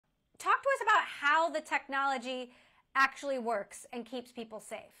how the technology actually works and keeps people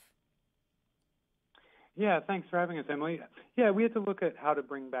safe. Yeah, thanks for having us, Emily. Yeah, we had to look at how to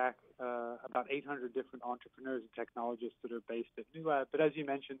bring back about 800 different entrepreneurs and technologists that are based at New Lab. But as you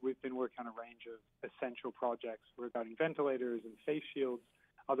mentioned, we've been working on a range of essential projects regarding ventilators and face shields,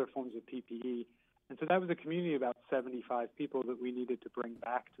 other forms of PPE. And so that was a community of about 75 people that we needed to bring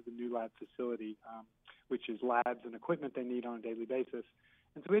back to the New Lab facility, which is labs and equipment they need on a daily basis.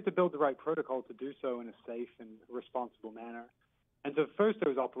 And so we had to build the right protocol to do so in a safe and responsible manner. And so first there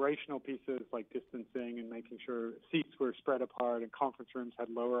was operational pieces like distancing and making sure seats were spread apart and conference rooms had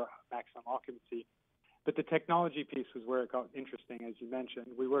lower maximum occupancy. But the technology piece was where it got interesting, as you mentioned.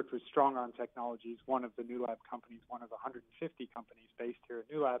 We worked with Strong Arm Technologies, one of the New Lab companies, one of 150 companies based here at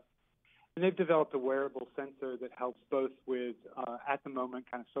New Lab. And they've developed a wearable sensor that helps both with, at the moment,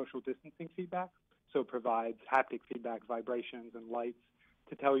 kind of social distancing feedback. So it provides haptic feedback, vibrations, and lights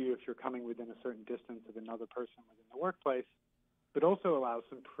to tell you if you're coming within a certain distance of another person within the workplace, but also allows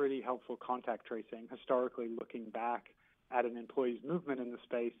some pretty helpful contact tracing, historically looking back at an employee's movement in the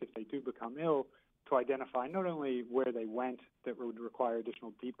space if they do become ill, to identify not only where they went that would require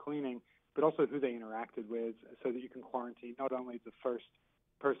additional deep cleaning, but also who they interacted with so that you can quarantine not only the first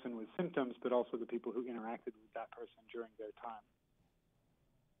person with symptoms, but also the people who interacted with that person during their time.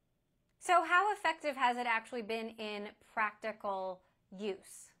 So how effective has it actually been in practical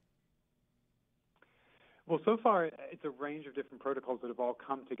use? Well, so far, it's a range of different protocols that have all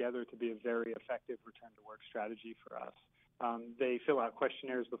come together to be a very effective return-to-work strategy for us. They fill out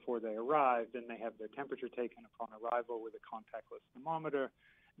questionnaires before they arrive, then they have their temperature taken upon arrival with a contactless thermometer.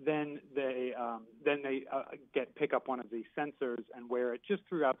 Then they pick up one of these sensors and wear it just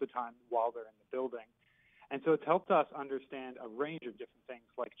throughout the time while they're in the building. And so it's helped us understand a range of different things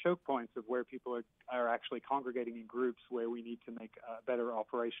like choke points of where people are actually congregating in groups where we need to make a better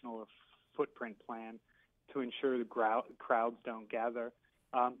operational or footprint plan to ensure the crowds don't gather.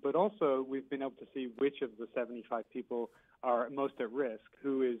 But also, we've been able to see which of the 75 people are most at risk,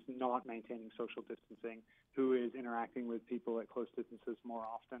 who is not maintaining social distancing, who is interacting with people at close distances more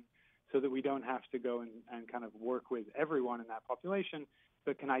often, so that we don't have to go and kind of work with everyone in that population,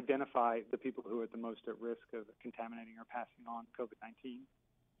 but can identify the people who are the most at risk of contaminating or passing on COVID-19.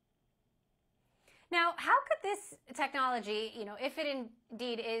 Now, how could this technology, if it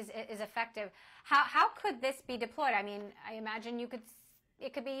indeed is effective, how could this be deployed? I mean, I imagine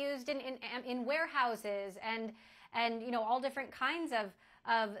it could be used in warehouses and all different kinds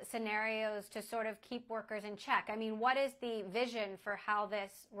of scenarios to sort of keep workers in check. I mean, what is the vision for how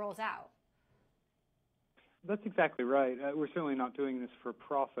this rolls out? That's exactly right. We're certainly not doing this for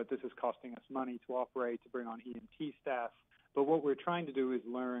profit. This is costing us money to operate, to bring on EMT staff. But what we're trying to do is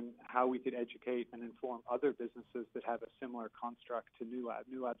learn how we could educate and inform other businesses that have a similar construct to New Lab.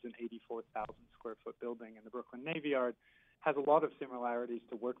 New Lab's an 84,000 square foot building in the Brooklyn Navy Yard, has a lot of similarities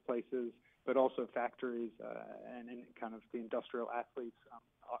to workplaces, but also factories and in kind of the industrial athletes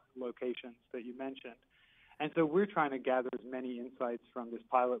locations that you mentioned. And so we're trying to gather as many insights from this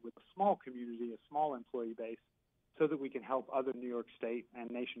pilot with a small community, a small employee base, so that we can help other New York State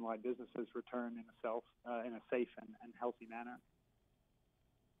and nationwide businesses return in a safe and healthy manner.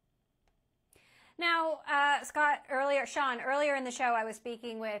 Now, Shaun, earlier in the show, I was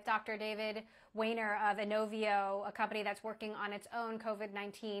speaking with Dr. David Weiner of Inovio, a company that's working on its own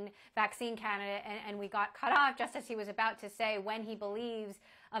COVID-19 vaccine candidate, and we got cut off just as he was about to say when he believes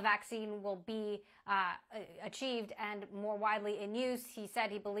a vaccine will be achieved and more widely in use. He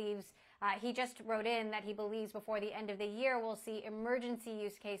said he believes, he just wrote in that he believes before the end of the year we'll see emergency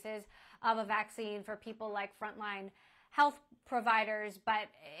use cases of a vaccine for people like frontline health providers, but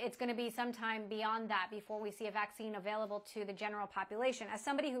it's going to be some time beyond that before we see a vaccine available to the general population. As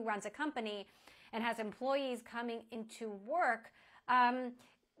somebody who runs a company and has employees coming into work,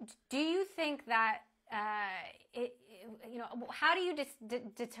 do you think that how do you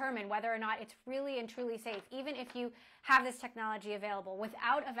determine whether or not it's really and truly safe, even if you have this technology available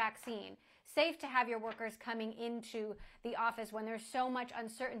without a vaccine, safe to have your workers coming into the office when there's so much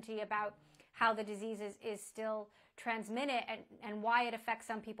uncertainty about how the disease is still transmitted and why it affects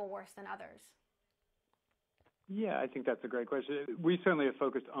some people worse than others? Yeah, I think that's a great question. We certainly have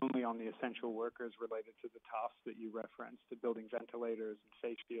focused only on the essential workers related to the tasks that you referenced, to building ventilators and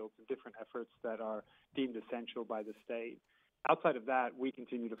face shields and different efforts that are deemed essential by the state. Outside of that, we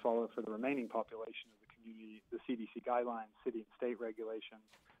continue to follow for the remaining population of the community, the CDC guidelines, city and state regulations,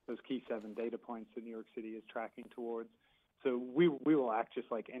 those key 7 data points that New York City is tracking towards. So we will act just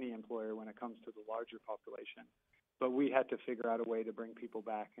like any employer when it comes to the larger population. But we had to figure out a way to bring people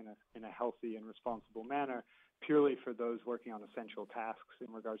back in a healthy and responsible manner purely for those working on essential tasks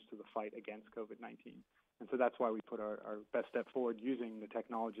in regards to the fight against COVID-19. And so that's why we put our best step forward using the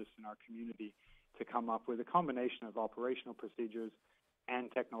technologists in our community to come up with a combination of operational procedures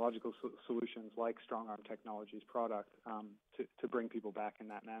and technological solutions like Strong Arm Technologies product to bring people back in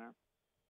that manner.